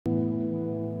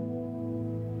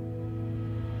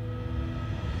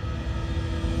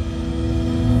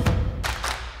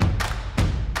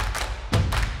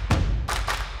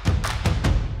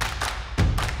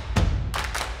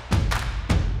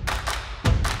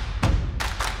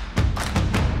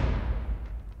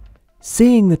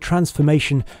Seeing the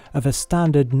transformation of a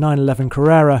standard 911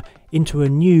 Carrera into a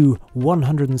new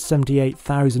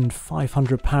 £178,500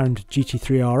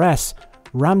 GT3 RS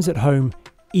rams it home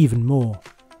even more.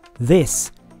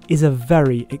 This is a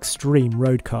very extreme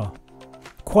road car.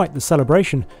 Quite the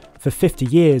celebration for 50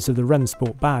 years of the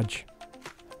Rennsport badge.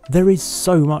 There is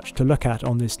so much to look at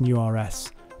on this new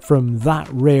RS, from that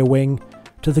rear wing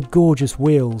to the gorgeous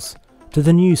wheels, to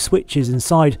the new switches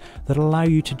inside that allow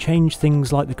you to change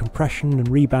things like the compression and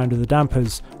rebound of the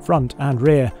dampers, front and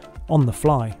rear, on the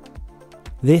fly.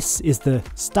 This is the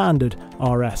standard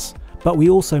RS, but we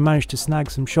also managed to snag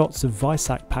some shots of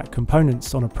Visac pack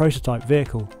components on a prototype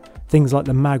vehicle, things like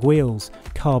the mag wheels,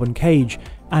 carbon cage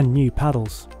and new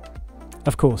paddles.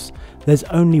 Of course, there's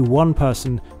only one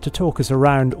person to talk us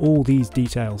around all these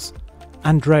details,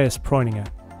 Andreas Preuninger,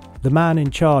 the man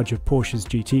in charge of Porsche's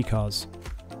GT cars.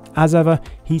 As ever,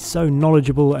 he's so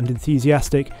knowledgeable and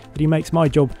enthusiastic that he makes my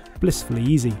job blissfully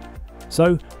easy.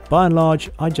 So, by and large,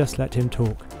 I just let him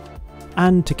talk.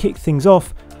 And to kick things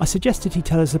off, I suggested he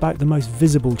tell us about the most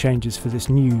visible changes for this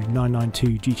new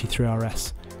 992 GT3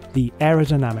 RS, the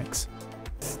aerodynamics.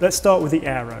 Let's start with the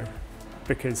aero,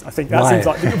 because I think that seems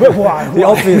like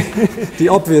the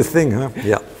obvious thing, huh?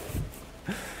 Yeah.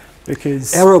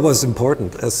 Because aero was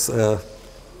important, as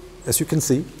you can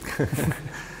see.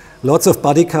 Lots of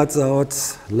body cuts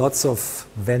out, lots of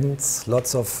vents,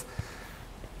 lots of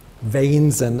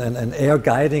vanes and air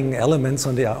guiding elements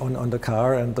on the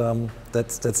car, and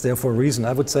that's there for a reason.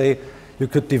 I would say you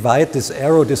could divide this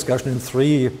aero discussion in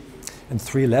three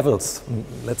levels.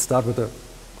 Let's start with the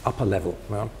upper level,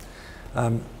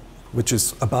 which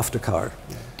is above the car.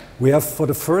 Yeah. We have, for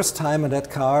the first time in that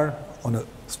car, on a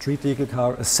street legal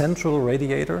car, a central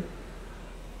radiator.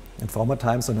 In former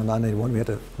times on the 981 we had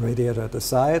a radiator at the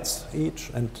sides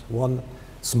each, and one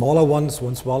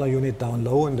smaller unit down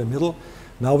low in the middle.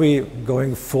 Now we're going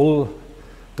the full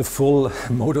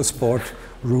motorsport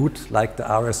route, like the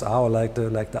RSR or like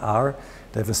the R.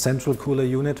 They have a central cooler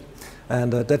unit,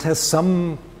 and that has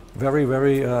some very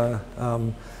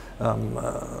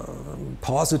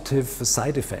positive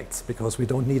side effects, because we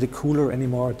don't need a cooler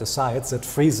anymore at the sides. That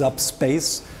frees up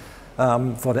space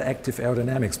for the active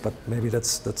aerodynamics, but maybe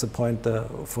that's a point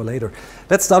for later.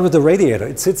 Let's start with the radiator.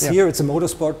 It sits here, it's a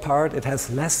motorsport part, it has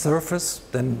less surface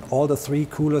than all the three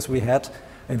coolers we had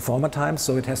in former times,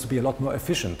 so it has to be a lot more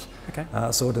efficient. Okay.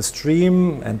 So the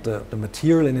stream and the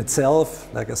material in itself,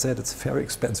 like I said, it's a very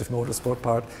expensive motorsport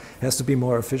part, has to be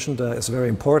more efficient, is very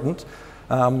important.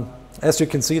 As you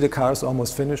can see, the car is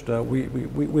almost finished.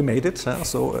 We made it,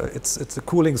 so the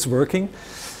cooling's working.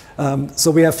 So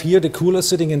we have here the cooler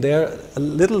sitting in there. A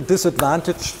little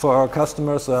disadvantage for our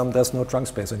customers, there's no trunk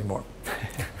space anymore.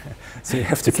 So you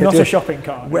have to get a shopping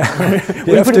cart. Well,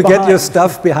 you have to get your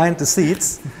stuff behind the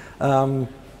seats,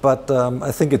 but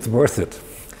I think it's worth it,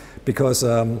 because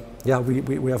we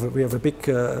have a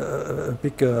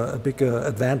big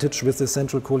advantage with the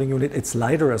central cooling unit. It's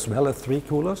lighter as well at 3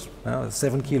 coolers,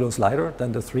 7 kilos lighter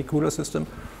than the 3 cooler system.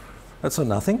 That's not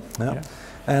nothing. Yeah.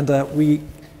 And we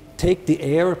take the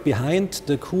air behind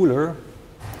the cooler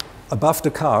above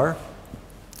the car,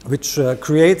 which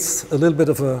creates a little bit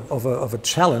of a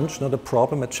challenge, not a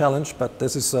problem, a challenge, but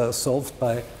this is solved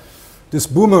by these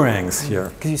boomerangs here.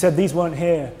 Because you said these weren't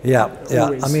here. Yeah.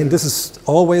 I mean, this is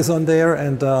always on there,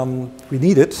 and we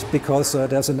need it because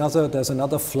there's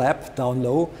another flap down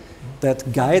low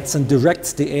that guides and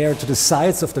directs the air to the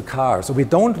sides of the car. So we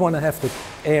don't want to have the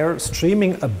air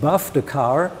streaming above the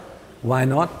car. Why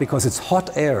not? Because it's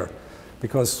hot air,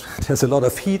 because there's a lot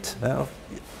of heat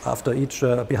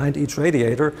behind each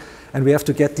radiator, and we have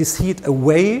to get this heat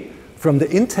away from the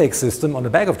intake system on the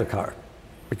back of the car,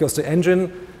 because the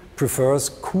engine prefers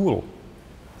cool,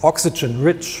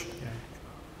 oxygen-rich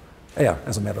air,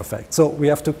 as a matter of fact. So we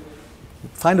have to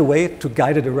find a way to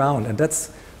guide it around, and that's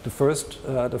the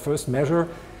first measure.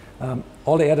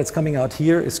 All the air that's coming out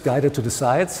here is guided to the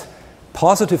sides.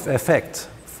 Positive effect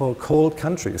for cold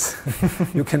countries.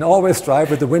 You can always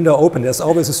drive with the window open. There's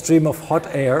always a stream of hot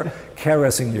air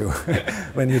caressing you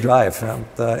when you drive.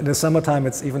 In the summertime,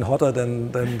 it's even hotter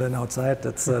than outside.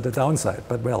 That's the downside,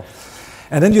 but well.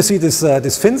 And then you see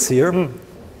this fins here,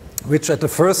 which at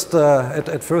first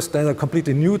they're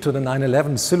completely new to the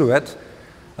 911 silhouette.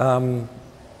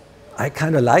 I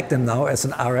kind of like them now as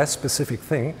an RS-specific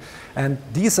thing. And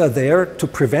these are there to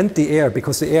prevent the air,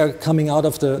 because the air coming out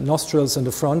of the nostrils in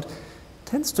the front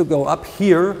tends to go up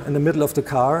here in the middle of the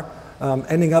car,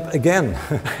 ending up again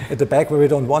at the back where we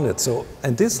don't want it. So,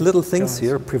 and these little things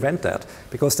here prevent that,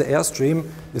 because the airstream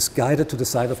is guided to the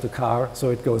side of the car,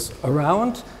 so it goes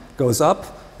around, goes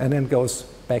up, and then goes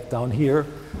back down here,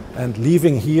 and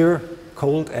leaving here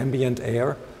cold ambient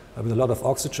air with a lot of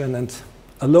oxygen. And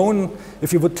alone,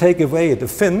 if you would take away the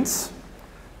fins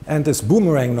and this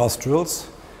boomerang nostrils,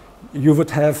 you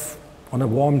would have, on a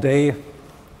warm day,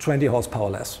 20 horsepower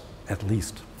less, at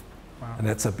least. Wow. And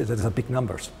that's a big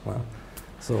numbers. Wow.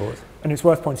 So, and it's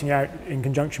worth pointing out, in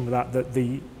conjunction with that,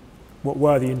 that what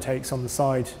were the intakes on the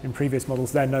side in previous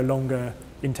models, they're no longer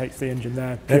intakes for the engine.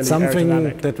 They're that's something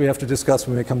aerodynamic. that we have to discuss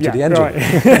when we come to the engine.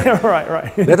 Right.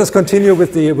 right. Let us continue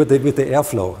with the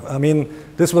airflow. I mean,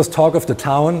 this was talk of the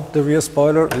town, the rear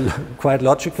spoiler, quite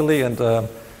logically, and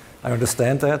I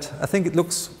understand that. I think it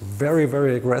looks very,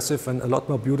 very aggressive and a lot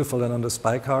more beautiful than on the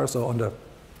spy cars or on the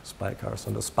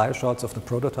spy shots of the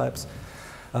prototypes.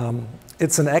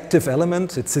 It's an active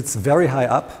element. It sits very high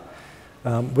up.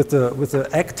 With the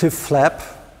active flap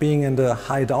being in the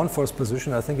high downforce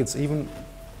position, I think it's even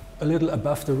a little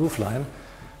above the roofline,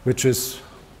 which is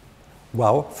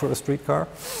wow for a street car.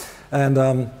 And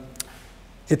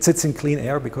it sits in clean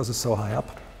air because it's so high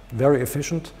up, very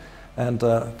efficient. And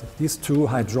these two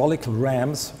hydraulic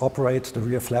rams operate the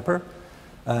rear flapper,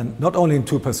 and not only in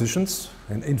two positions,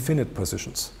 in infinite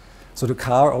positions. So the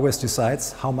car always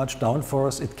decides how much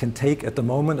downforce it can take at the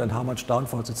moment and how much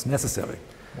downforce it's necessary.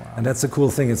 Wow. And that's a cool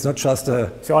thing. It's not just a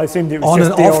so I assumed it was on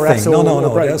just and off DRS thing.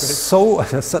 No. Brake,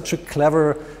 There's such a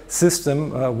clever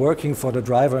system working for the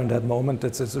driver in that moment.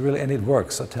 It's really, and it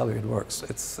works. I tell you, it works.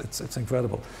 It's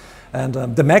incredible. And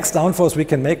the max downforce we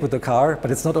can make with the car,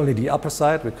 but it's not only the upper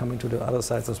side. We're coming to the other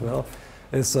sides as well.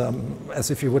 Is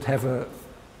as if you would have a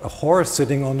horse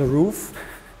sitting on the roof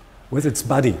with its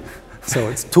body. So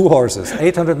it's two horses,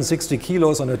 860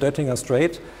 kilos on a Döttinger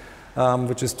straight,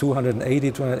 which is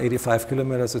 280, 285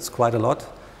 kilometers. It's quite a lot.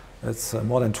 It's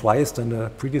more than twice than the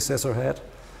predecessor had.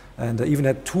 And even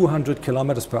at 200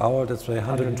 kilometers per hour, that's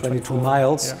 122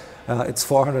 miles, it's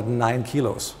 409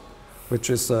 kilos, which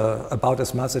is about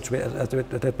as much as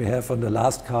that we have on the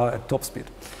last car at top speed.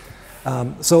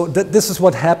 So this is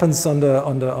what happens on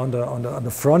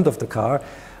the front of the car.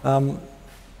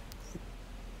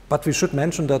 But we should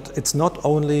mention that it's not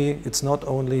only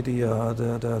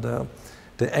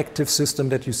the active system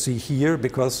that you see here,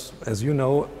 because as you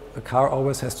know, a car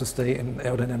always has to stay in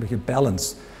aerodynamic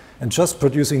balance. And just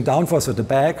producing downforce at the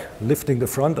back, lifting the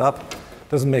front up,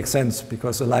 doesn't make sense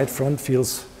because a light front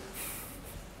feels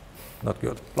not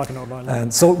good. Like an old line.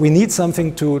 And so we need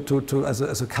something as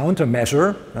a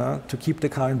countermeasure to keep the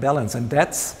car in balance. And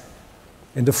that's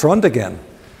in the front again.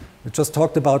 We just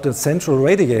talked about the central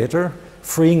radiator,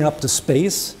 freeing up the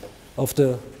space of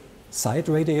the side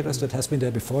radiators that has been there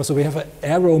before. So we have an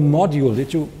aero module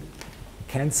that you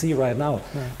can't see right now.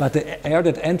 Yeah. But the air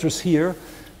that enters here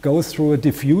goes through a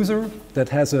diffuser that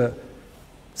has a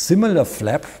similar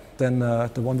flap than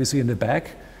the one we see in the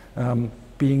back,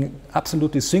 being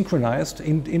absolutely synchronized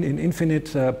in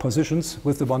infinite positions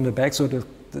with the one in the back. So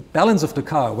the balance of the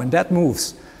car, when that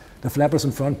moves, the flappers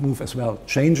in front move as well,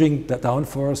 changing the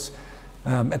downforce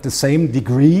at the same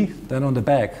degree than on the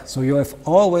back. So you have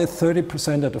always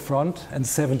 30% at the front and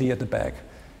 70 at the back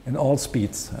in all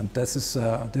speeds. And this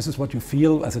is what you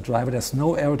feel as a driver. There's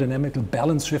no aerodynamical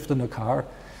balance shift in the car.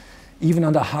 Even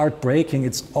under hard braking,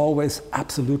 it's always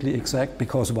absolutely exact.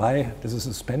 Because why? This is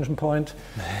a suspension point.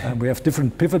 We have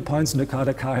different pivot points in the car.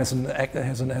 The car has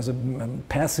a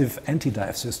passive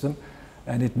anti-dive system.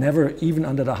 And it never, even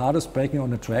under the hardest braking on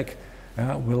the track,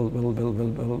 will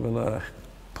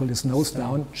pull its nose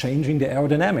down, changing the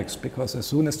aerodynamics, because as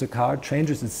soon as the car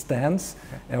changes its stance,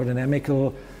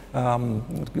 aerodynamical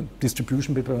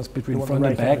distribution between front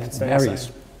and back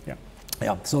varies.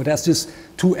 Yeah. So there's these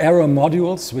two aero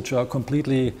modules which are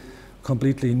completely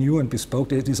new and bespoke.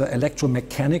 These are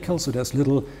electromechanical, so there's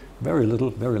very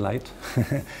light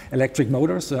electric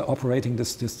motors operating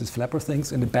this flapper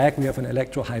things. In the back we have an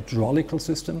electro-hydraulical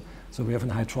system, so we have an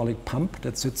hydraulic pump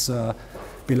that sits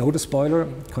below the spoiler,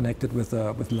 connected with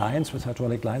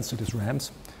hydraulic lines to these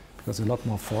rams, because a lot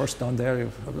more force down there.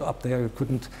 Up there you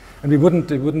couldn't, and we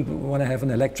wouldn't want to have an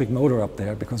electric motor up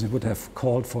there, because it would have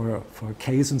called for a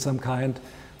case in some kind,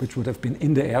 which would have been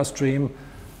in the airstream,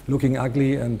 looking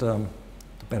ugly, and the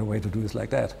better way to do is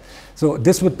like that. So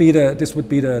this would be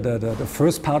the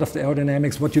first part of the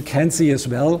aerodynamics. What you can see as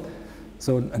well,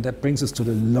 so, and that brings us to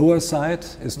the lower side,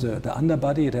 is the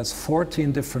underbody. It has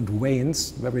 14 different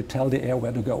vanes where we tell the air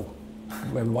where to go,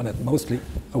 where we want it mostly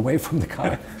away from the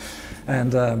car.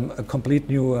 And a complete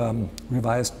new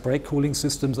revised brake cooling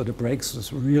system. So the brakes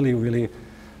is really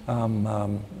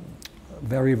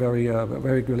very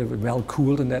well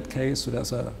cooled in that case. So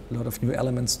there's a lot of new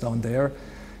elements down there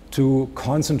to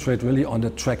concentrate really on the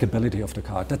trackability of the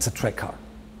car. That's a track car,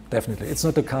 definitely. It's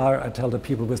not a car I tell the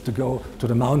people with to go to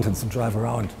the mountains and drive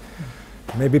around.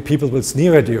 Maybe people will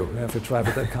sneer at you if you drive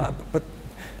with that car, but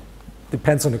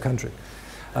depends on the country.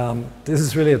 This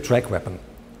is really a track weapon.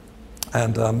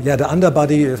 And yeah, the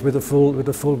underbody is with a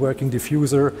full working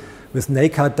diffuser, with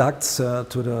NACA ducts to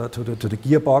the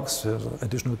gearbox. There's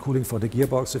additional cooling for the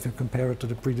gearbox if you compare it to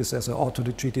the predecessor or to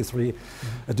the GT3.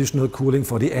 Additional cooling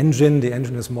for the engine. The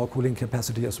engine has more cooling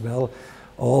capacity as well.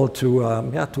 All to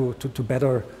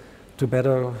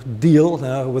better deal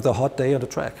with a hot day on the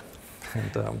track.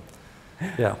 And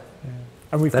yeah.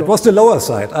 And that was the lower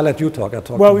side. I'll let you talk.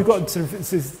 Well, we've got sort of,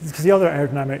 because the other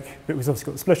aerodynamic bit, we've obviously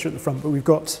got the splitter at the front, but we've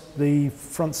got the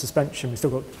front suspension. We've still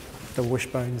got the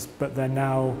wishbones, but they're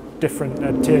now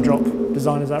different teardrop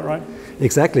design. Is that right?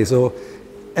 Exactly. So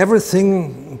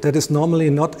everything that is normally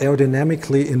not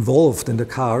aerodynamically involved in the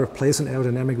car plays an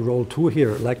aerodynamic role too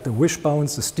here, like the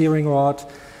wishbones, the steering rod,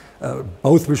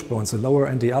 both wishbones, the lower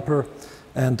and the upper,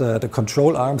 and the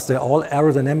control arms. They're all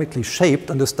aerodynamically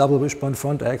shaped on this double wishbone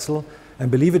front axle. And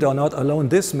believe it or not, alone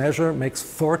this measure makes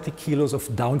 40 kilos of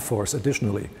downforce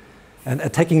additionally, and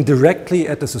attacking directly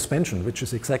at the suspension, which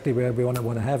is exactly where we want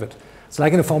to have it. It's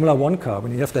like in a Formula One car.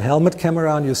 When you have the helmet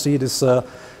camera and you see this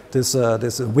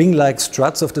wing-like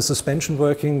struts of the suspension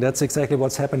working, that's exactly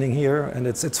what's happening here. And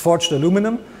it's forged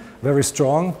aluminum, very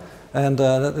strong, and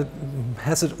it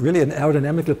has really an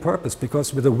aerodynamical purpose,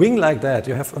 because with a wing like that,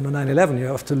 you have on the 911, you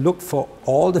have to look for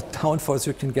all the downforce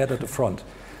you can get at the front.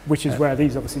 Which is where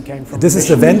these obviously came from. This is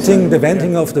the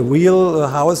venting of the wheel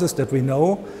houses that we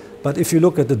know. But if you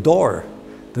look at the door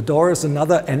is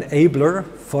another enabler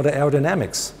for the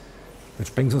aerodynamics,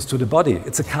 which brings us to the body.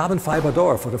 It's a carbon fiber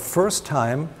door. For the first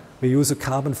time, we use a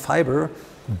carbon fiber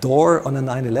door on a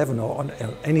 911 or on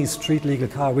any street legal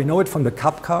car. We know it from the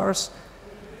Cup cars.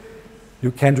 You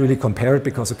can't really compare it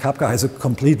because a Cup car has a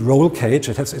complete roll cage.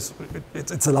 It's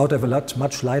allowed to have a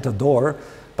much lighter door.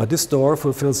 But this door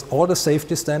fulfills all the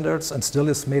safety standards and still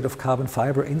is made of carbon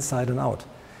fiber inside and out.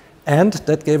 And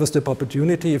that gave us the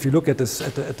opportunity, if you look at this,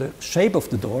 at the shape of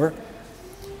the door,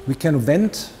 we can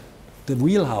vent the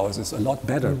wheel houses a lot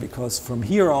better, because from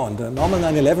here on, the normal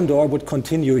 911 door would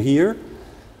continue here,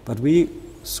 but we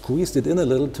squeezed it in a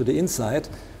little to the inside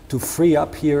to free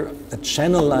up here a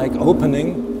channel-like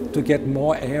opening to get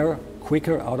more air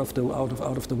quicker out of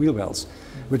the wheel wells,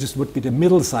 which would be the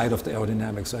middle side of the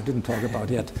aerodynamics I didn't talk about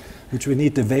yet, which we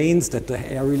need the vanes that the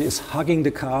air really is hugging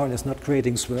the car and is not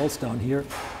creating swirls down here.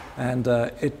 And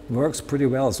it works pretty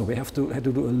well. So we had to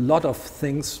do a lot of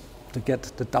things to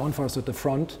get the downforce at the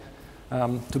front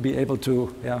to be able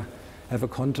to have a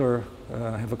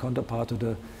counterpart to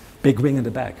the big wing in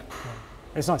the back. Yeah.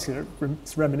 It's nice because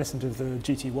it's reminiscent of the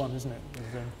GT1, isn't it?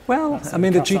 Well, I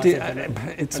mean, the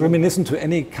GT, it's reminiscent to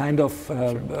any kind of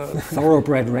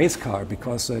thoroughbred race car,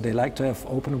 because they like to have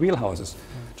open wheelhouses.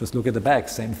 Just look at the back,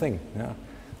 same thing. Yeah.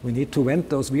 We need to vent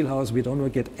those wheelhouses. We don't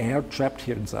want to get air trapped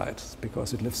here inside,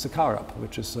 because it lifts the car up,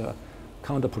 which is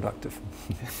counterproductive.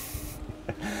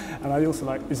 And I also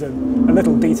like, there's a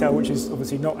little detail which is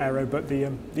obviously not aero, but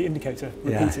the indicator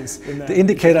repeaters in there. The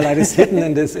indicator light is hidden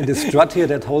in this strut here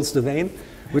that holds the vane,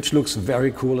 which looks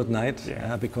very cool at night,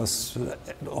 because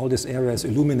all this area is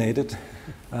illuminated.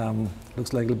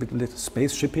 Looks like a little bit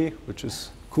spaceshipy, which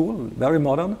is cool, very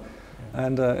modern,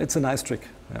 and it's a nice trick.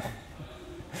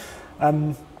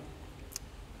 Yeah.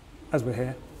 As we're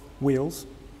here, wheels.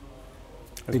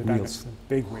 Big wheels.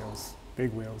 Big wheels.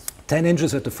 Big wheels. 10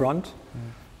 inches at the front,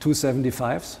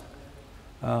 275s.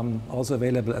 Also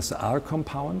available as the R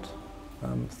compound,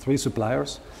 3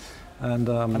 suppliers. And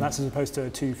that's as opposed to a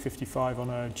 255 on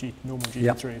a normal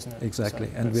GT3, isn't it? Exactly.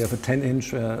 So and we have a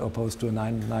 10-inch opposed to a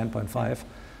 9.5.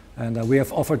 And we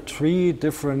have offered 3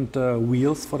 different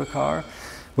wheels for the car.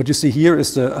 What you see here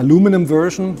is the aluminum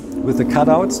version with the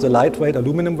cutouts, the lightweight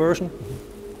aluminum version.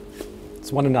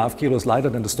 It's 1.5 kilos lighter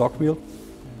than the stock wheel.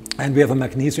 And we have a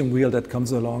magnesium wheel that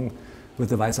comes along with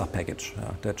the Weissach package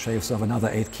that shaves off another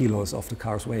 8 kilos of the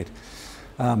car's weight.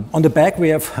 On the back we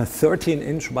have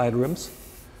 13-inch wide rims.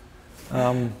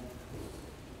 Quite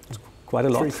a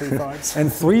lot. 335s.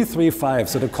 And 335.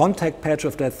 So the contact patch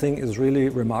of that thing is really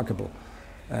remarkable.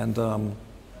 And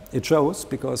it shows,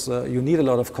 because you need a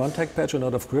lot of contact patch, a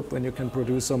lot of grip when you can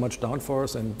produce so much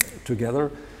downforce and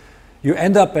together. You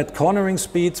end up at cornering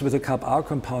speeds with a Cup R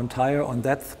compound tire on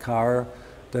that car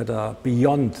that are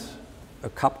beyond a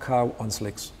Cup car on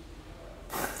slicks.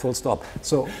 Full stop.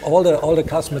 So all the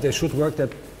customers, they should work their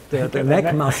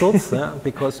neck muscles,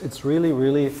 because it's really,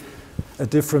 really a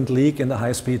different league in the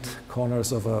high-speed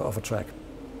corners of a track.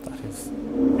 That is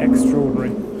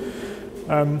extraordinary.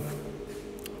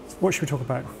 What should we talk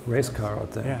about? Race car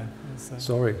out there. Yeah.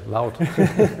 Sorry, loud.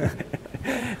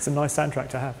 It's a nice soundtrack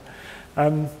to have.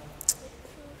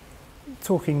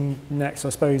 talking next, I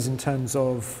suppose, in terms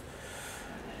of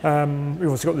we've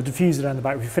also got the diffuser down the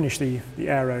back. We finished the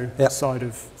aero side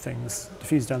of things.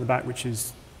 Diffuser down the back, which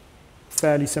is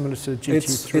fairly similar to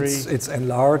GT3. It's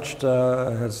enlarged,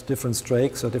 has different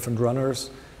strakes or different runners,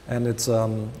 and it's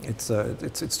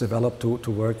developed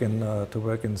to work in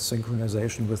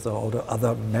synchronization with all the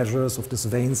other measures of these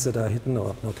veins that are hidden,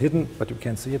 or not hidden, but you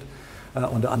can see it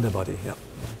on the underbody. Yeah.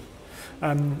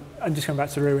 And just coming back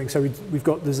to the rear wing, so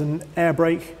there's an air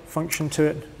brake function to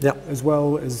it, as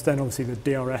well as then obviously the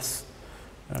DRS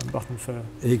button for...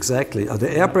 Exactly. The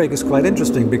air brake is quite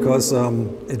interesting because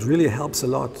it really helps a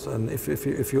lot. And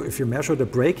if you measure the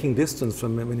braking distance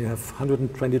from when you have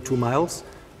 122 miles,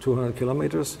 200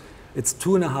 kilometers, it's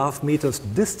 2.5 meters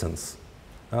distance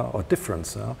or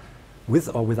difference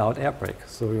with or without air brake.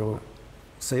 So you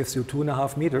saves you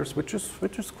 2.5 meters, which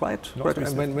is quite.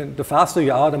 When the faster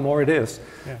you are, the more it is.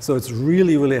 Yeah. So it's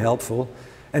really, really helpful.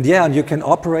 And and you can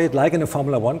operate like in a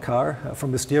Formula One car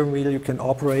from the steering wheel. You can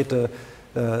operate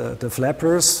the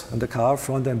flappers and the car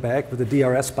front and back with the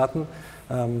DRS button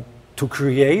to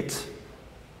create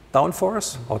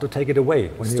downforce or to take it away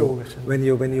when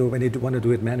you want to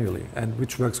do it manually, and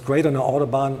which works great on an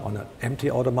autobahn, on an empty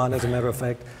autobahn, as a matter of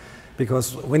fact,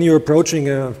 because when you're approaching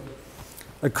a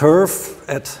curve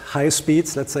at high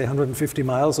speeds, let's say 150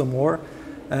 miles or more,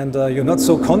 and you're not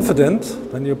so confident,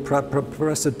 when you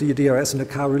press the DRS and the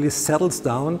car really settles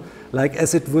down, like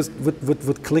as it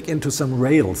would click into some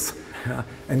rails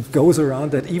and goes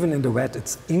around that even in the wet.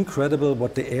 It's incredible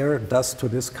what the air does to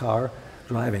this car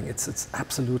driving. It's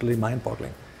absolutely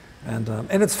mind-boggling. And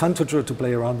it's fun to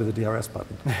play around with the DRS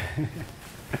button.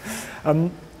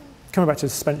 Coming back to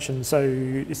suspension, so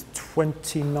it's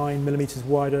 29 millimeters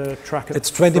wider track at It's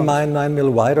 29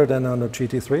 mil wider than on the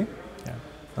GT3,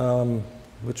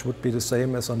 which would be the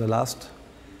same as on the last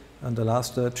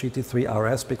GT3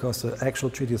 RS, because the actual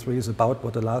GT3 is about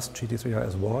what the last GT3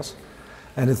 RS was.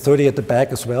 And it's 30 at the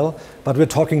back as well. But we're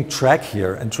talking track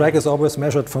here, and track is always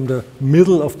measured from the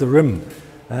middle of the rim.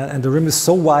 And the rim is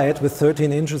so wide with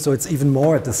 13 inches, so it's even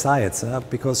more at the sides,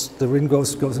 because the rim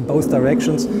goes in both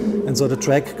directions, and so the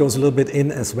track goes a little bit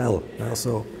in as well.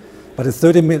 But it's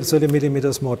 30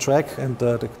 millimeters more track, and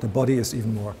the body is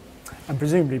even more. And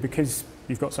presumably, because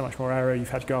you've got so much more aero, you've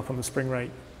had to go up on the spring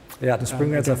rate. Yeah, the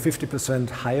spring rates are 50%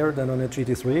 higher than on a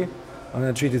GT3. On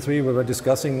a GT3, we were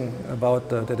discussing about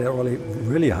that they're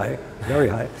really high, very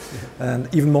high, and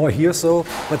even more here.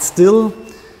 But still,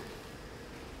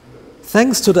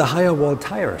 thanks to the higher wall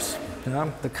tires,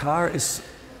 the car is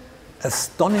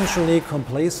astonishingly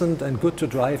complacent and good to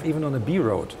drive even on a B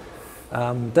road.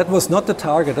 That was not the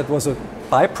target; that was a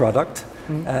byproduct,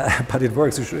 but it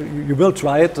works. You will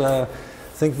try it. I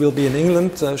think we'll be in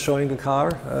England showing the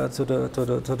car to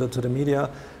the media.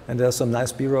 And there's some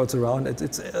nice B roads around.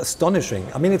 It's astonishing.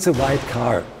 I mean, it's a wide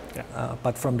car,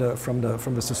 but from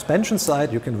the suspension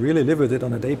side, you can really live with it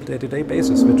on a day-to-day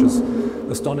basis, which is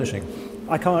astonishing.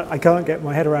 I can't get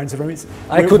my head around it.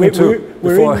 I couldn't too.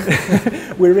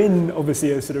 We're in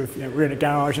obviously a sort of we're in a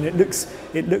garage, and it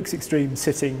looks extreme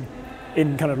sitting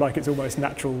in kind of like it's almost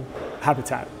natural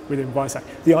habitat within Weissach.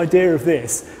 The idea of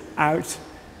this out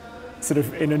sort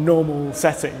of in a normal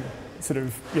setting, sort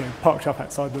of parked up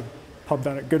outside the pub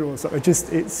down at Goodall, so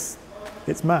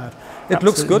it's mad. It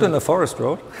looks good on a forest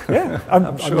road. Yeah,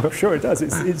 I'm sure it does.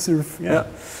 It's sort of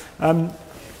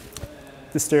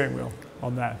the steering wheel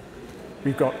on there,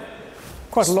 we've got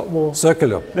quite a lot more.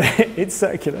 Circular. It's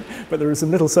circular, but there are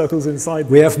some little circles inside.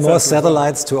 We have more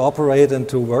satellites to operate and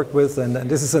to work with, and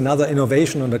this is another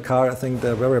innovation on the car. I think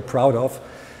they're very proud of.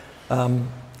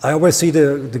 I always see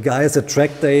the guys at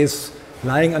track days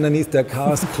lying underneath their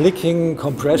cars, clicking,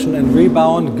 compression and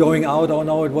rebound, going out, oh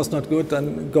no, it was not good,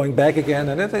 and going back again.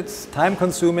 And it's time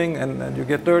consuming, and you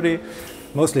get dirty.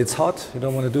 Mostly it's hot, you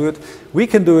don't want to do it. We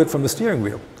can do it from the steering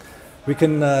wheel. We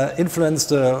can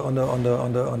influence on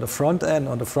the front end,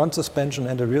 on the front suspension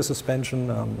and the rear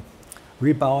suspension,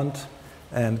 rebound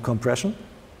and compression,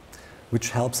 which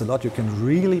helps a lot. You can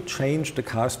really change the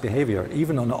car's behavior.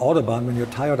 Even on the Autobahn, when you're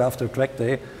tired after a track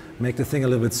day, make the thing a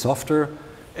little bit softer.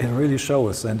 It really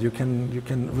shows, and you can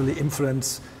really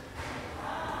influence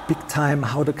big time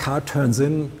how the car turns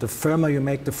in. The firmer you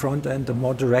make the front end, the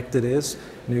more direct it is,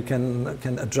 and you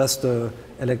can adjust the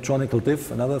electronical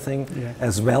diff, another thing,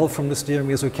 as well from the steering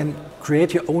wheel. So you can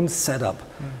create your own setup.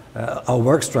 Our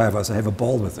works drivers have a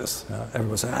ball with this.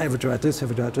 Everyone says, I have tried this,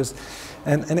 have tried this,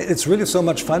 and it's really so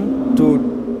much fun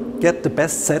to get the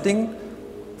best setting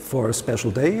for a special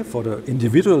day for the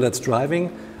individual that's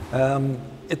driving.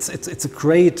 It's a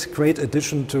great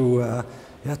addition to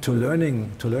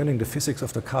learning the physics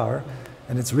of the car,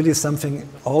 and it's really something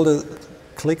all the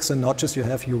clicks and notches you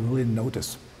have, you really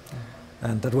notice.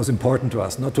 And that was important to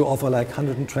us, not to offer like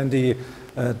 120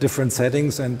 different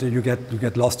settings and you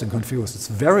get lost and confused. It's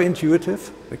very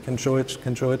intuitive. We can show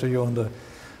it to you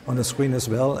on the screen as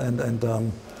well. And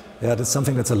yeah, that's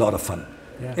something that's a lot of fun.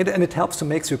 Yeah. And it helps to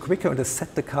make you quicker and to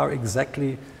set the car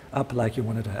exactly up like you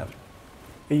wanted to have it.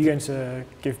 Are you going to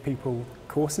give people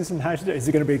courses in how to do it? Is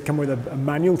it going to come with a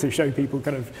manual to show people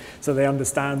kind of so they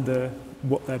understand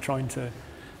what they're trying to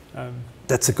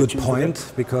That's a good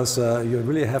point, because you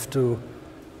really have to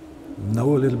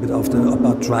know a little bit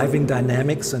about driving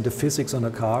dynamics and the physics on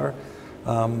a car.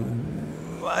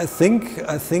 I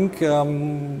think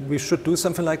we should do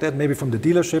something like that, maybe from the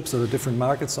dealerships or the different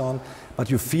markets on. But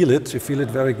you feel it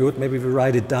very good. Maybe we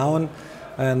write it down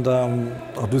and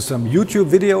or do some YouTube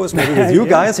videos, maybe with you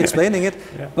guys explaining it.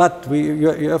 Yeah. But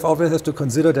you always have to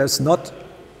consider there's not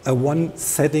a one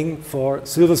setting for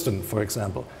Silverstone, for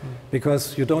example,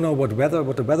 because you don't know what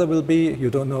the weather will be. You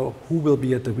don't know who will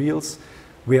be at the wheels.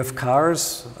 We have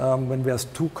cars, when we have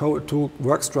two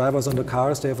works drivers on the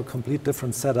cars, they have a complete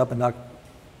different setup and are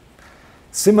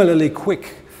similarly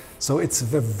quick. So it's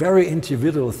a very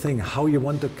individual thing, how you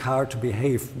want the car to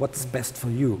behave, what's best for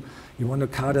you. You want a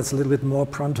car that's a little bit more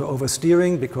prone to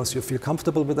oversteering because you feel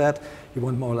comfortable with that. You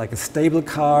want more like a stable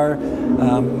car.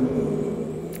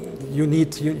 You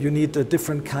need a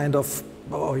different kind of,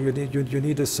 or you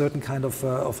need a certain kind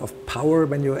of power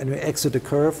when you exit a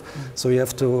curve. So you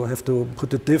have to put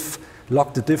the diff,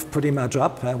 lock the diff pretty much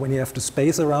up when you have to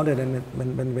space around it, and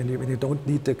when you don't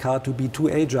need the car to be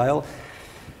too agile.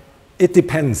 It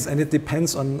depends, and it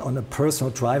depends on a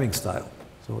personal driving style.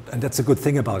 So, and that's a good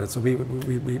thing about it. So we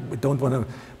don't want to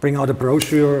bring out a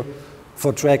brochure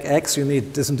for track X. You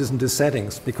need this and this and this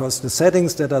settings, because the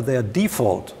settings that are there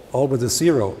default, all with a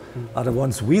 0, are the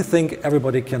ones we think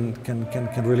everybody can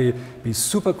really be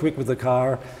super quick with the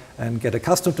car and get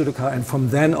accustomed to the car. And from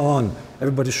then on,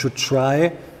 everybody should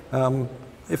try,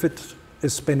 if it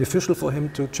is beneficial for him,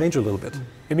 to change a little bit.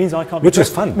 It means I can't. Which is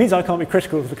fun. It means I can't be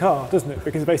critical of the car, doesn't it?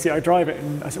 Because basically I drive it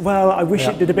and I say, well, I wish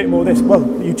it did a bit more of this. Well,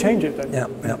 you change it then.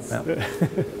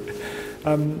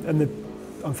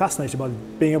 I'm fascinated by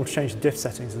being able to change the diff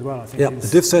settings as well. I think the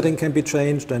diff setting can be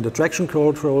changed, and the traction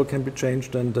control can be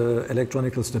changed, and the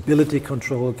electronic stability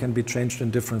control can be changed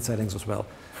in different settings as well.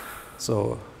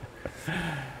 So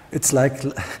it's like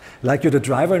you're the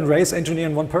driver and race engineer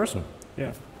in one person.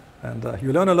 Yeah. And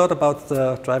you learn a lot about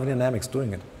driving dynamics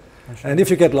doing it. Sure. And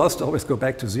if you get lost, always go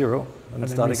back to 0 and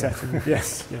start again.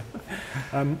 Yes, yeah.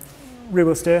 Rear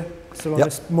wheel steer, so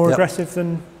more aggressive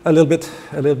than? A little bit,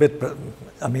 but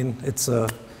I mean,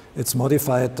 it's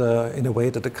modified in a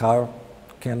way that the car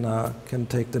can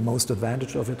take the most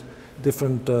advantage of it.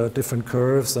 Different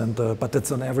curves, and but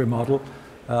that's on every model.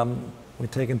 We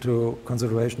take into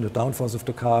consideration the downforce of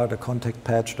the car, the contact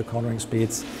patch, the cornering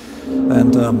speeds,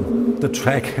 and the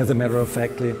track, as a matter of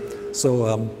factly.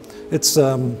 So it's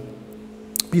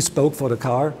bespoke for the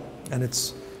car, and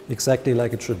it's exactly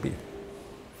like it should be.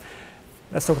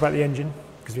 Let's talk about the engine,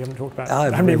 because we haven't talked about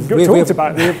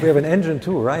it. We have an engine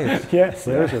too, right? Yes.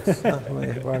 Where is it?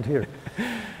 Around here.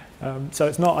 So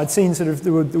it's not, I'd seen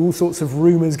there were all sorts of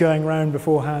rumours going around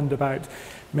beforehand about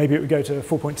maybe it would go to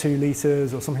 4.2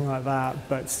 litres or something like that,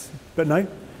 but no?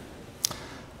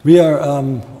 We are,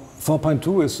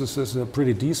 4.2 is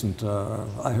pretty decent.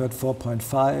 I heard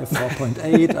 4.5,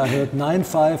 4.8, I heard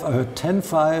 9.5, I heard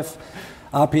 10.5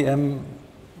 RPM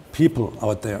people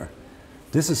out there.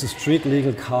 This is a street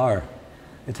legal car.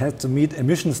 It had to meet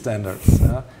emission standards.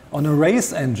 On a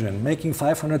race engine, making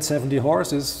 570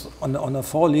 horses on a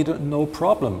 4-liter, no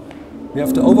problem. We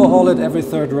have to overhaul it every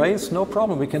third race, no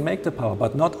problem. We can make the power,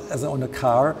 but not as on a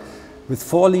car with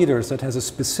 4 liters that has a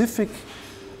specific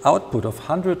output of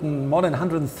more than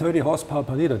 130 horsepower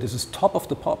per liter. This is top of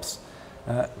the pops.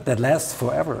 That lasts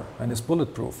forever and is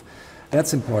bulletproof.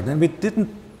 That's important. And we didn't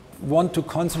want to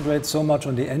concentrate so much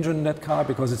on the engine in that car,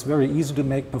 because it's very easy to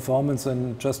make performance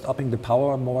and just upping the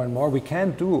power more and more. We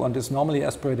can do on this normally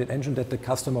aspirated engine that the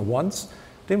customer wants.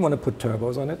 Didn't want to put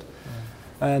turbos on it.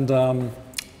 And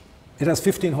it has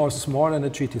 15 horses more than a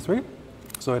GT3,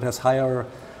 so it has higher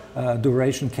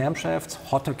duration camshafts,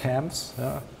 hotter cams,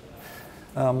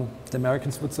 the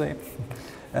Americans would say,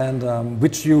 and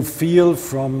which you feel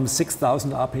from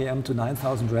 6,000 RPM to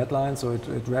 9,000 redline, so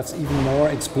it revs even more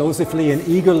explosively and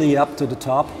eagerly up to the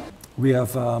top. We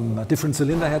have different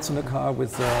cylinder heads in the car,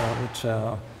 which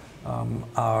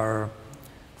are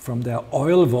from their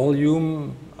oil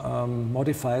volume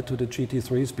modified to the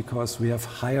GT3s, because we have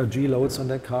higher G loads on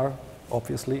that car,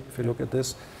 obviously, if you look at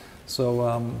this.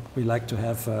 So we like to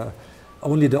have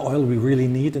only the oil we really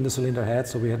need in the cylinder head,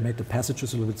 so we had made the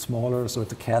passages a little bit smaller, so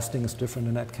the casting is different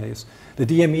in that case. The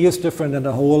DME is different, and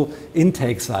the whole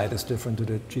intake side is different to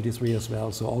the GT3 as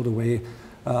well, so all the way,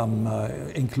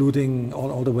 including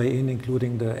all the way in,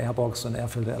 including the airbox and air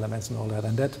filter elements and all that,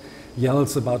 and that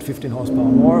yields about 15 horsepower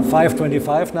more,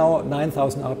 525 now,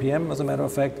 9,000 RPM as a matter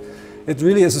of fact. It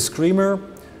really is a screamer,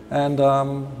 and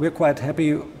we're quite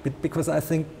happy because I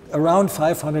think around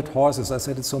 500 horses, I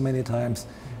said it so many times,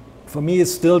 for me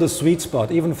it's still the sweet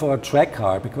spot, even for a track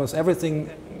car, because everything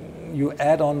you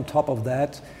add on top of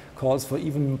that calls for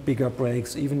even bigger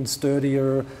brakes, even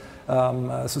sturdier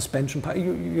suspension.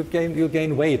 You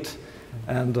gain weight,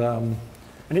 and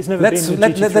it's never been the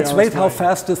GT3 let's RS wait how way.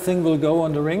 fast the thing will go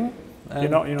on the ring. You're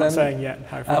not saying yet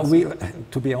how fast.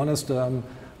 To be honest,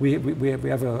 we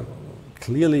have a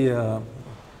clearly a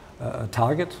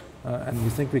target, and we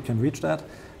think we can reach that.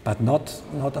 But not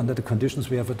under the conditions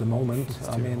we have at the moment.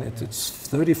 I mean, it's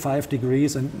 35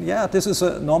 degrees, and yeah, this is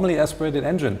a normally aspirated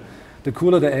engine. The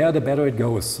cooler the air, the better it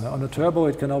goes. On a turbo,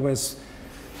 it can always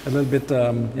a little bit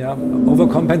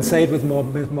overcompensate with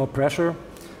more pressure.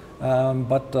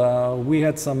 But we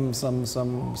had some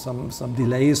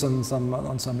delays on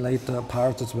some late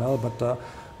parts as well. But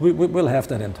we'll have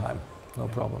that in time, no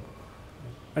problem.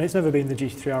 And it's never been the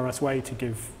GT3 RS way to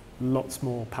give lots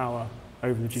more power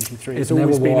over the GT3. It's It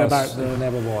always never been was. about the It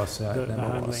never was. Yeah, the it never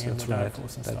handling was. and That's the right.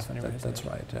 downforce and stuff anyway, isn't That's it?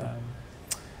 right.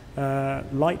 Yeah.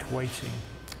 Light weighting.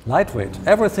 Lightweight.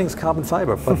 Everything's carbon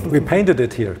fiber, but we painted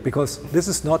it here because this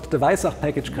is not the Weissach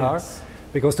package car. Yes.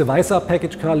 Because the Weissach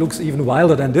package car looks even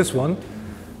wilder than this one.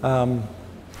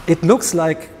 It looks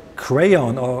like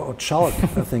crayon or chalk.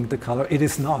 I think the color. It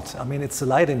is not. I mean, it's the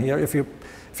light in here. If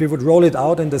you would roll it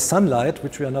out in the sunlight,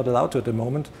 which we are not allowed to at the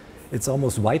moment, it's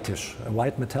almost whitish,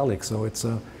 white metallic. So it's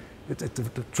the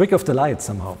trick of the light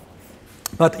somehow.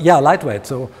 But yeah, lightweight.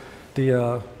 So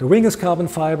the wing is carbon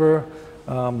fiber,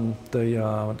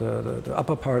 the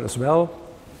upper part as well.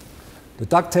 The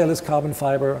ducktail is carbon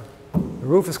fiber. The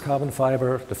roof is carbon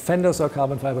fiber. The fenders are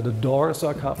carbon fiber. The doors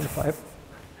are carbon fiber.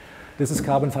 This is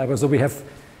carbon fiber. So we have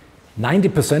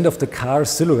 90% of the car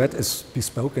silhouette is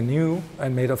bespoke and new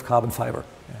and made of carbon fiber.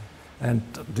 Yeah. And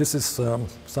this is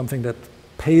something that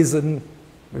pays in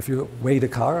if you weigh the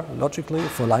car logically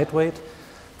for lightweight,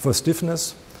 for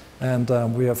stiffness, and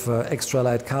we have extra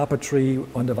light carpentry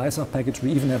on the Weissach package.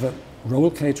 We even have a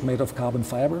roll cage made of carbon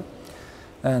fiber,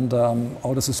 and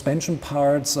all the suspension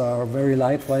parts are very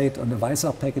lightweight. On the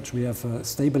Weissach package we have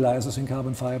stabilizers in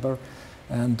carbon fiber,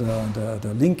 and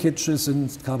the linkage is in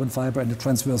carbon fiber, and the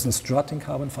transversal strut in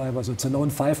carbon fiber. So it's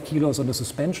alone 5 kilos on the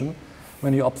suspension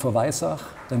when you opt for Weissach.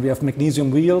 Then we have magnesium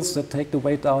wheels that take the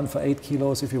weight down for 8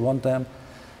 kilos if you want them.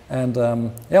 And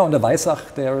yeah, on the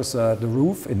Weissach there is the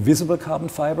roof, invisible carbon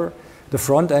fiber. The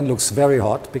front end looks very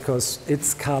hot because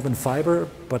it's carbon fiber,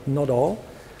 but not all,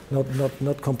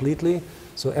 not completely.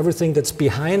 So everything that's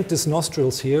behind these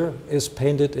nostrils here is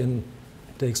painted in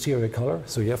the exterior color.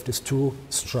 So you have these 2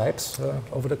 stripes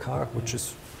over the car, which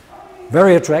is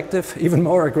very attractive, even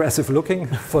more aggressive looking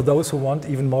for those who want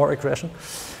even more aggression.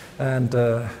 And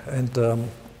the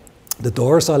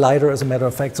doors are lighter, as a matter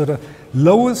of fact. So the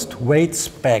lowest weight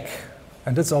spec,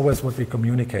 and that's always what we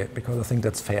communicate because I think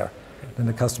that's fair. Then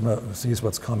the customer sees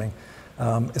what's coming.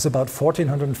 Is about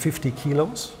 1,450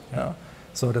 kilos. Yeah?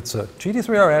 So that's a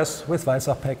GT3 RS with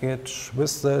Weissach package,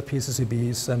 with the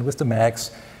PCCBs and with the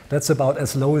mags. That's about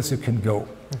as low as you can go,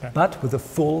 but with a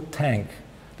full tank.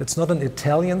 That's not an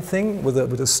Italian thing with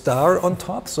a star on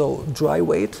top, so dry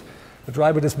weight. The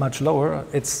dry weight is much lower.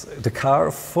 It's the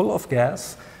car full of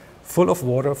gas, full of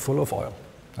water, full of oil.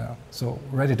 So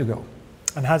ready to go.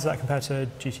 And how does that compare to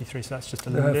GT3? So that's just a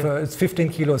little bit. It's 15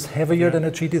 kilos heavier than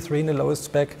a GT3 in the lowest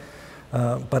spec.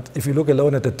 But if you look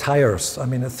alone at the tires, I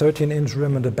mean a 13-inch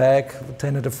rim in the back,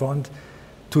 10 at the front,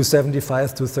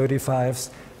 275s, 235s.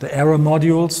 The aero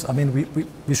modules, I mean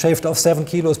we shaved off 7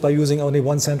 kilos by using only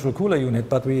one central cooler unit,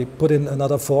 but we put in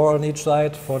another 4 on each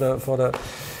side for the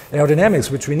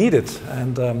aerodynamics, which we needed.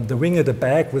 And the wing at the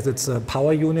back with its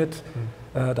power unit,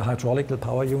 the hydraulic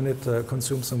power unit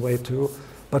consumes some weight too.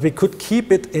 But we could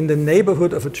keep it in the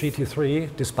neighborhood of a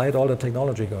GT3 despite all the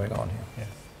technology going on here. Yeah.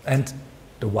 And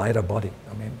the wider body.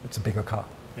 I mean, it's a bigger car.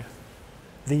 Yeah.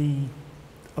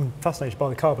 I'm fascinated by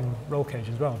the carbon roll cage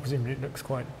as well. Presumably it looks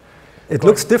quite... It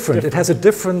looks different. It has a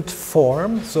different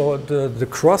form. So the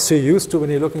cross you're used to when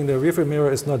you're looking in the rearview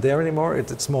mirror is not there anymore.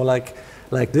 It's more like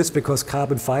this because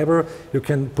carbon fiber, you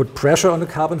can put pressure on the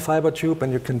carbon fiber tube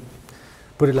and you can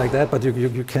put it like that, but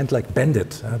you can't like bend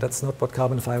it. That's not what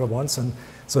carbon fiber wants. And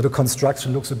so the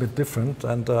construction looks a bit different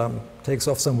and takes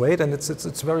off some weight, and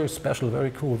it's very special,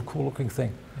 very cool looking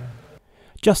thing. Yeah.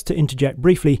 Just to interject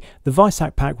briefly, the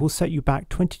Weissach pack will set you back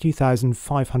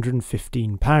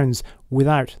 £22,515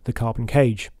 without the carbon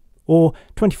cage, or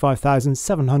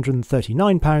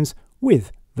 £25,739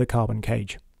 with the carbon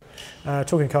cage.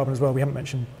 Talking carbon as well, we haven't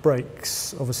mentioned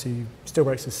brakes. Obviously, steel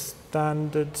brakes are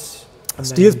standard.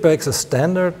 Steel brakes are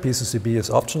standard, PCCB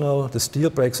is optional. The steel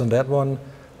brakes on that one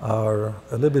are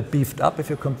a little bit beefed up if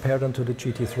you compare them to the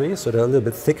GT3, so they're a little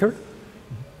bit thicker,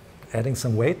 adding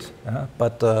some weight,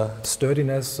 but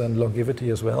sturdiness and longevity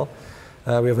as well.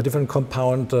 We have a different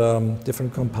compound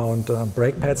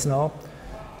brake pads now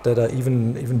that are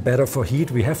even better for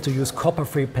heat. We have to use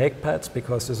copper-free brake pads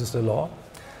because this is the law,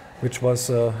 which was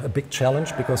a big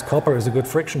challenge because copper is a good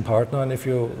friction partner, and if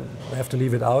you have to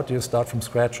leave it out, you start from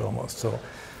scratch almost. So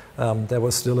there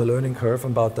was still a learning curve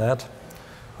about that.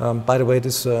 By the way,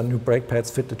 these new brake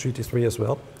pads fit the GT3 as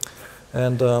well.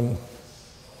 And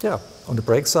yeah, on the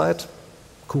brake side,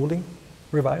 cooling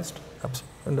revised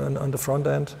on the front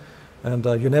end. And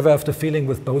you never have the feeling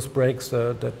with both brakes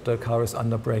that the car is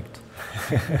under-braked.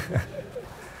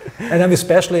 And I'm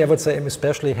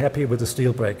especially happy with the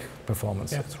steel brake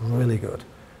performance. Yeah. It's really good,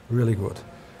 really good.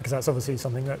 Because that's obviously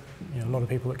something that a lot of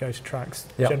people that go to tracks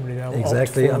generally they'll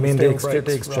exactly. opt for. I mean, the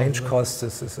exchange cost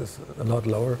is a lot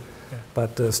lower,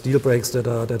 but steel brakes that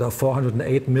are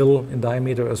 408 mil in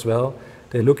diameter as well,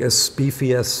 they look as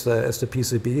beefy as the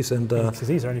PCBs. And because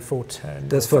these are only 410.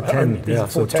 That's 410. Yeah,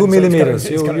 so 2 millimeters.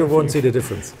 You won't see the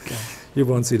difference. Okay. You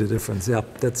won't see the difference. Yeah,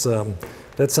 that's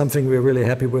something we're really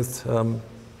happy with.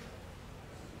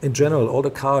 In general,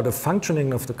 the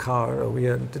functioning of the car, we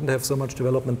didn't have so much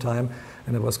development time,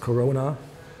 and it was Corona,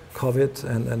 COVID,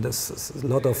 and there's a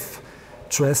lot of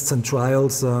tests and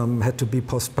trials had to be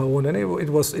postponed, and it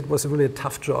was really a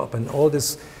tough job. And all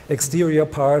these exterior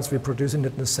parts, we're producing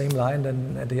it in the same line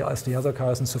as the other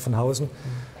cars in Zuffenhausen,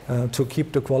 to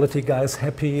keep the quality guys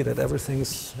happy that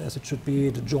everything's as it should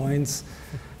be, the joints.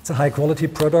 It's a high quality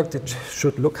product, it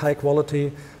should look high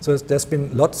quality. So there's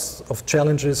been lots of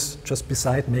challenges just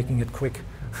beside making it quick,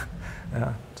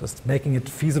 just making it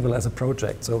feasible as a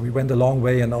project. So we went a long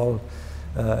way in all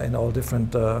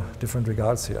different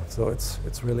regards here. So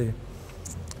it's really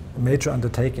a major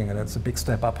undertaking, and it's a big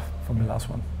step up from the last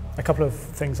one. A couple of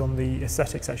things on the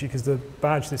aesthetics actually, because the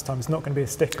badge this time is not going to be a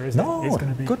sticker, is it? No, it's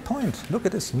going to be good point. Look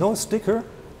at this, no sticker.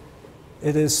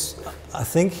 It is, I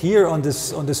think here on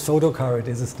this photo car it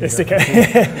is a sticker.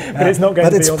 But it's not going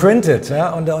to be. But it's printed.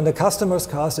 On the customer's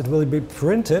cars it will be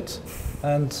printed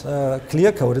and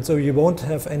clear coated, so you won't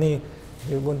have any.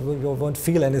 You won't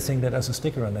feel anything that has a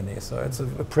sticker underneath. So it's a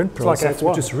print process,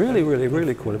 which is really, really,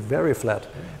 really cool. Very flat,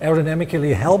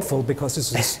 aerodynamically helpful because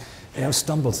this is air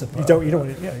stumbles. You don't want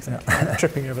it. Yeah, exactly.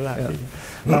 Tripping over that.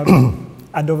 Yeah.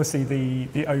 And obviously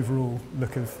the overall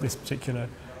look of this particular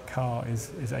car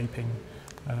is aping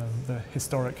the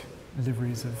historic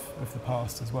liveries of the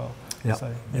past as well. Yeah. So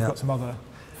you've got some other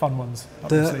fun ones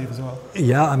up your sleeve as well.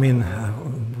 Yeah, I mean,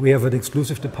 we have an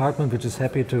exclusive department which is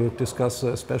happy to discuss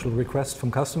special requests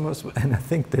from customers, and I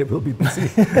think they will be busy. I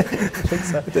think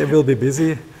so. They will be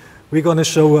busy. We're going to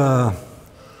show a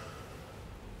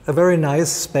very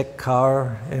nice spec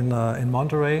car in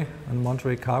Monterey, on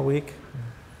Monterey Car Week,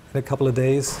 in a couple of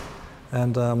days.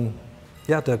 And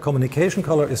yeah, the communication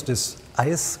color is this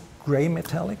ice gray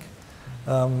metallic,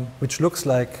 which looks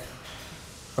like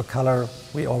a color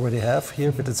we already have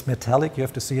here, but it's metallic. You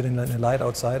have to see it in the light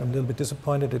outside. I'm a little bit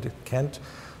disappointed that it can't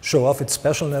show off its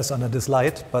specialness under this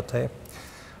light, but hey,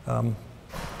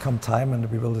 come time and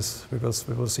we will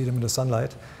see them in the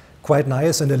sunlight. Quite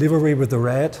nice, and the livery with the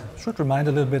red should remind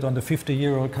a little bit on the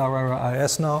 50-year-old Carrera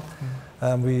RS now.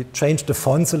 We changed the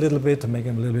fonts a little bit to make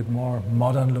them a little bit more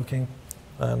modern looking,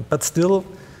 but still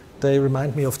they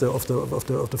remind me of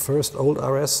the first old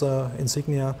RS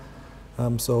insignia.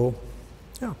 So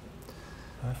yeah,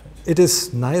 perfect. It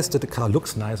is nice that the car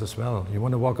looks nice as well. You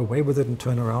want to walk away with it and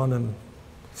turn around and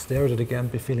stare at it again,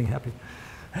 be feeling happy.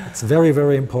 It's very,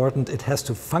 very important. It has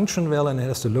to function well and it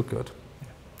has to look good.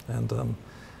 Yeah. And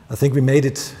I think we made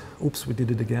it. Oops, we did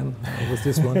it again with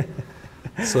this one.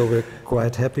 So we're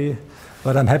quite happy.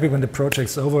 But I'm happy when the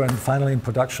project's over and finally in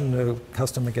production the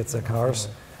customer gets their cars.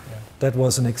 Yeah. That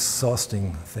was an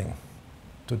exhausting thing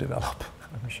to develop.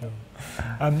 I'm sure.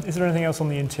 Is there anything else on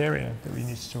the interior that we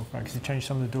need to talk about? Because you changed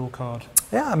some of the door card.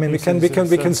 Yeah, I mean we can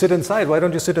sit inside. Why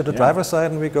don't you sit at the driver's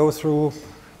side and we go through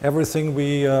everything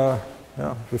we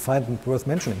find worth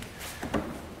mentioning.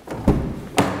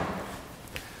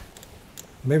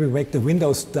 Maybe make the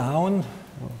windows down.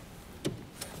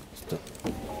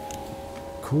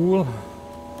 Cool.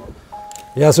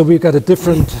 Yeah, so we've got a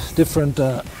different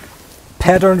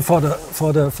pattern for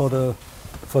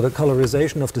for the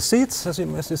colorization of the seats, as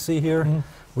you see here.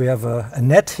 We have a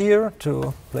net here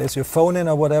to place your phone in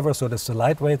or whatever, so that's the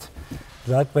lightweight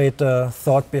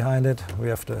thought behind it. We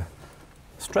have the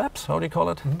straps, how do you call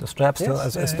it? The straps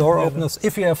as door openers.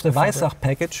 If you have the Weissach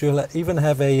package, you'll even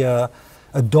have a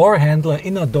door handle, an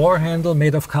inner door handle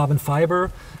made of carbon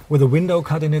fiber with a window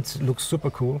cut in it. It looks super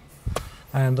cool.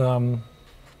 And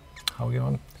how are you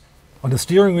on? On the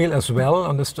steering wheel as well,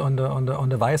 on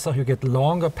the Weissach, you get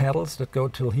longer pedals that go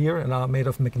till here and are made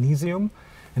of magnesium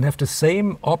and have the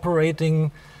same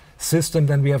operating system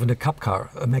than we have in the Cup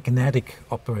car, a magnetic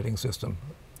operating system.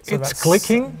 So it's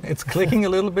clicking a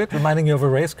little bit, reminding you of a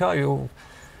race car. You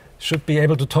should be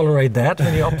able to tolerate that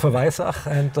when you opt for Weissach,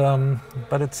 and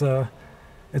but it's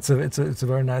a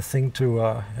very nice thing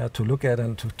to look at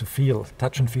and to feel.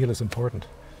 Touch and feel is important.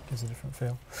 Gives a different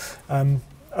feel.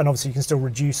 And obviously you can still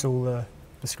reduce all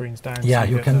the screens down. Yeah, so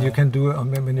you can do it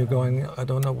when you're going. I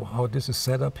don't know how this is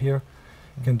set up here.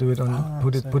 You can do it on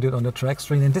put it on the track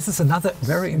screen. And this is another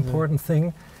very important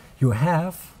thing. You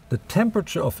have the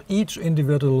temperature of each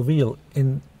individual wheel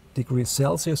in degrees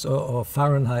Celsius or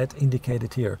Fahrenheit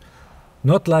indicated here.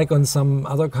 Not like on some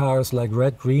other cars like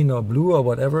red, green or blue or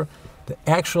whatever. The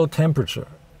actual temperature.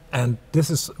 And this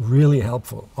is really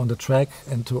helpful on the track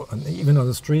and even on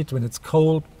the street when it's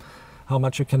cold. How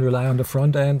much you can rely on the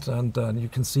front end, and you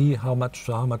can see how much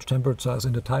temperature is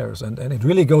in the tires, and it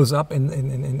really goes up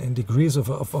in degrees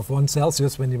of 1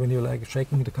 Celsius when you're like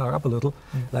shaking the car up a little,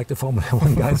 like the Formula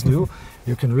 1 guys do.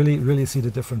 You can really see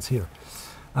the difference here.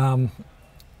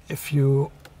 If you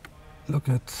look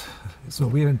at, so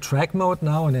we're in track mode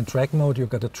now, and in track mode you've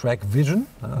got a track vision.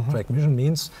 Track vision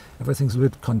means everything's a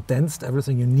bit condensed,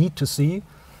 everything you need to see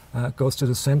goes to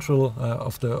the central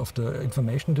of the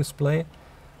information display.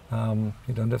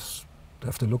 You don't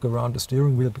have to look around the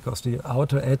steering wheel because the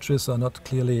outer edges are not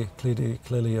clearly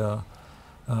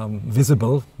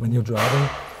visible when you're driving.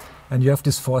 And you have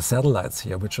these 4 satellites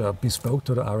here, which are bespoke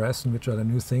to the RS and which are the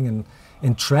new thing. And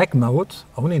in track mode,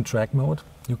 only in track mode,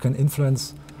 you can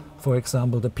influence, for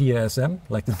example, the PASM,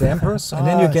 like the dampers, and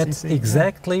then you get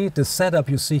exactly the setup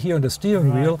you see here on the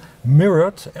steering wheel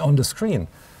mirrored on the screen.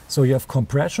 So you have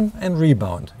compression and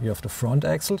rebound. You have the front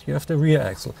axle, you have the rear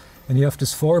axle. And you have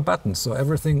these 4 buttons, so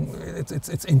everything,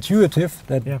 it's intuitive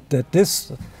that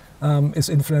this is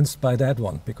influenced by that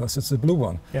one, because it's the blue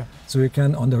one. Yeah. So you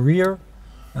can, on the rear,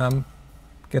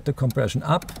 get the compression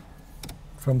up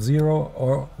from 0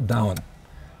 or down.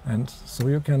 And so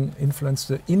you can influence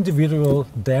the individual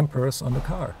dampers on the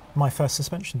car. My first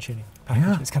suspension tuning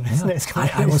package.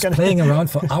 Yeah. I was playing around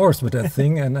for hours with that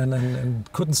thing and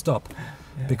couldn't stop,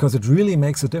 because it really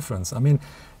makes a difference. I mean,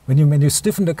 when you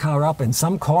stiffen the car up in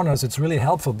some corners, it's really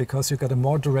helpful because you got a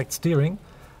more direct steering,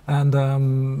 and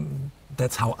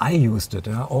that's how I used it.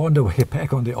 Or on the way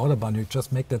back on the Autobahn, you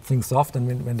just make that thing soft,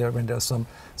 and when there's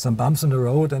some bumps in the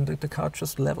road, and the car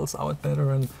just levels out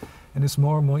better, and it's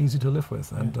more easy to live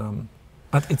with. And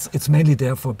but it's mainly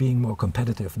there for being more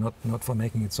competitive, not for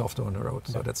making it softer on the road.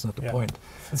 So that's not the point.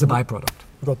 It's a byproduct.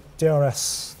 We've got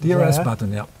DRS. DRS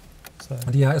button, yeah. So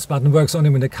the DRS button works only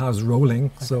when the car is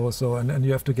rolling. Okay. So and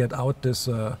you have to get out this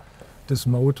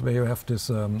mode where you have this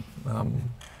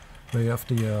where you have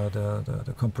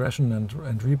the compression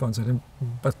and rebound setting.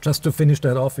 But just to finish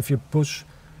that off, if you push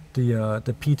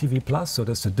the PTV plus, so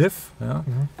that's the diff,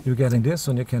 you're getting this,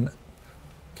 and you can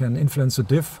influence the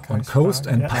diff on coast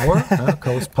and power.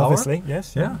 Coast power. Obviously,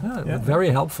 yes. Very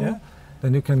helpful. Yeah.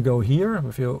 Then you can go here.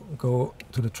 If you go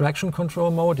to the traction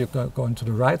control mode, you go into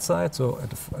the right side. So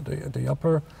at the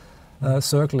upper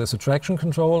circle is the traction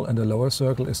control, and the lower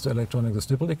circle is the electronic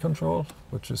stability control,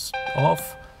 which is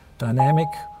off, dynamic,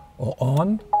 or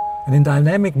on. And in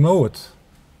dynamic mode,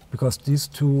 because these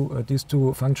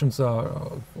two functions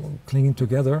are clinging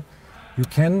together, you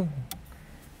can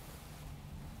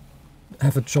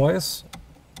have a choice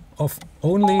of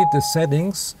only the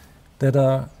settings that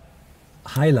are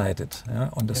highlighted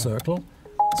on the circle.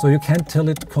 So you can't tell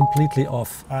it completely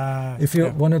off. If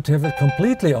you wanted to have it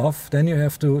completely off, then you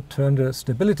have to turn the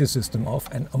stability system off,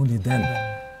 and only then.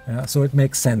 So it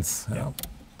makes sense.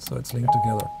 So it's linked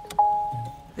together.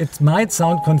 It might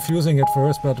sound confusing at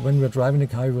first, but when we're driving the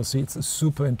car, you will see it's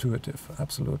super intuitive,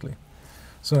 absolutely.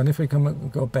 So, and if we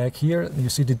go back here, you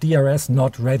see the DRS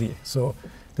not ready. So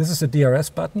this is the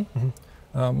DRS button.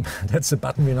 That's the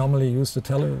button we normally use to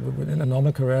tell in a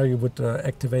normal career you would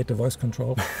activate the voice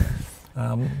control.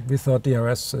 We thought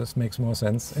DRS makes more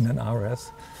sense in an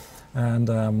RS. And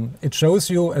it shows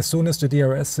you as soon as the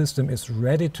DRS system is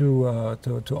ready to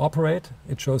operate,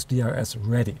 it shows DRS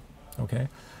ready. Okay,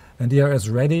 and DRS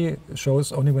ready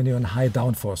shows only when you're in high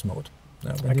downforce mode.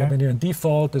 When you're in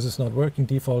default, this is not working.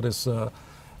 Default is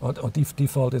or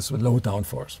default is with low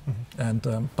downforce.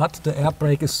 And but the air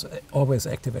brake is always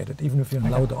activated, even if you're in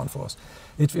low downforce.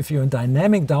 If you're in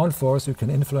dynamic downforce, you can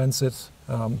influence it,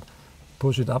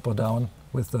 push it up or down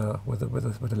with the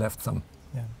left thumb,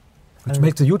 which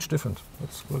makes a huge difference.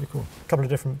 It's really cool. A couple of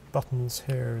different buttons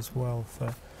here as well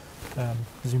for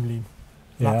presumably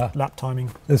lap timing.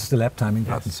 This is the lap timing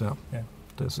button, so Yeah.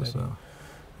 this is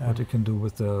what you can do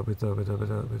with the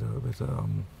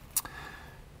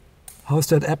how's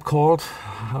that app called?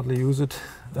 Hardly use it.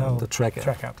 The track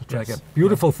app. The track app.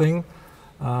 Beautiful thing,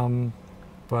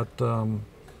 but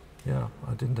yeah,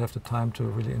 I didn't have the time to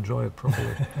really enjoy it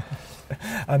properly.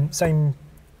 Same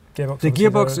gearbox. The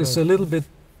gearbox is a little bit.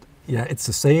 Yeah, it's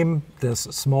the same. There's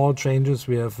small changes.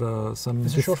 We have some.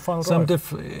 It's a short final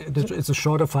drive. It's a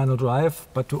shorter final drive,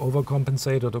 but to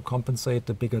overcompensate or to compensate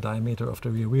the bigger diameter of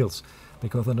the rear wheels,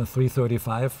 because on a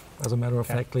 335, as a matter of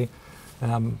factly,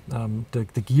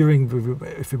 the gearing,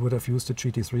 if we would have used the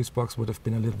GT3 spokes, would have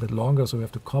been a little bit longer. So we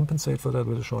have to compensate for that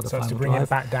with a shorter final drive. So to bring it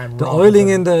back down. The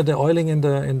oiling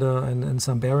in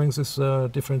some bearings is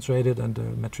differentiated, and the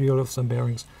material of some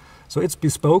bearings. So it's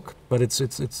bespoke, but it's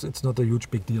not a huge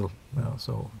big deal.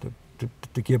 So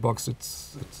the gearbox,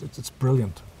 it's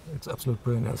brilliant. It's absolutely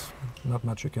brilliant. There's not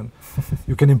much you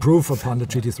can improve upon the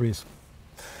GT3s.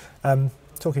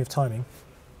 Talking of timing,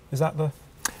 is that the?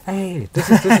 Hey,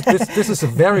 this is a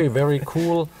very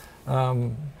cool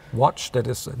watch. That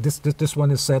is this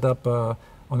one is set up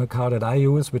on a car that I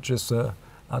use, which is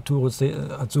Azzurro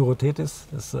Tethys,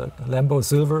 this Lambo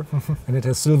Silver, and it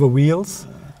has silver wheels.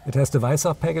 It has the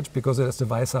Weissach package because it has the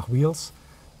Weissach wheels,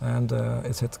 and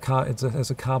it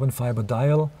has a carbon fiber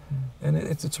dial, and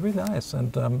it's really nice,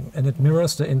 and it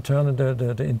mirrors the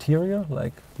interior,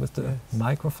 like with the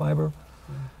microfiber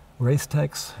race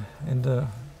tags in the.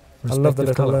 I love the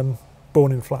little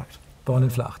born in Flacht. Born in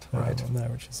Flacht, right? On there,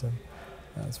 which is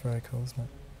that's very cool, isn't it?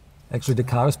 Actually, the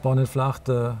car is born in Flacht.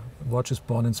 The watch is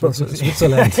born in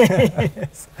Switzerland.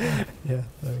 Yes. Yeah,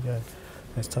 there we go.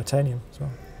 It's titanium as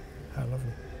well. How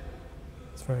lovely.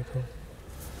 It's very cool.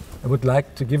 I would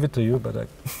like to give it to you, but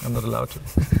I'm not allowed to.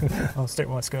 I'll stick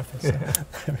with my Scarface. So.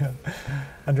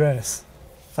 Andreas,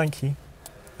 thank you,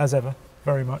 as ever,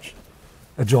 very much.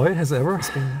 A joy as ever.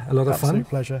 It's been a lot of fun. Absolute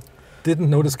pleasure.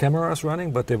 Didn't notice cameras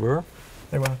running, but they were.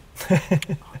 They were.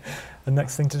 The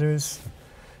next thing to do is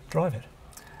drive it.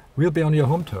 We'll be on your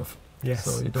home turf. Yes.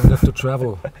 So you don't have to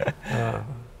travel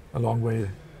a long way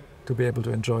to be able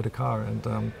to enjoy the car.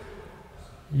 And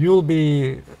you'll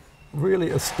be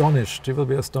really astonished. You will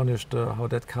be astonished how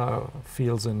that car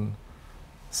feels in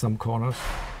some corners.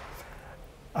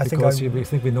 Because we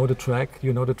think we know the track.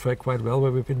 You know the track quite well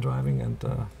where we've been driving, and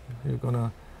you're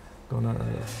gonna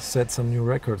set some new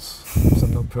records,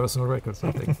 some new personal records,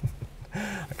 I think.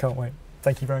 I can't wait.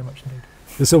 Thank you very much indeed.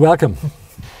 You're so welcome.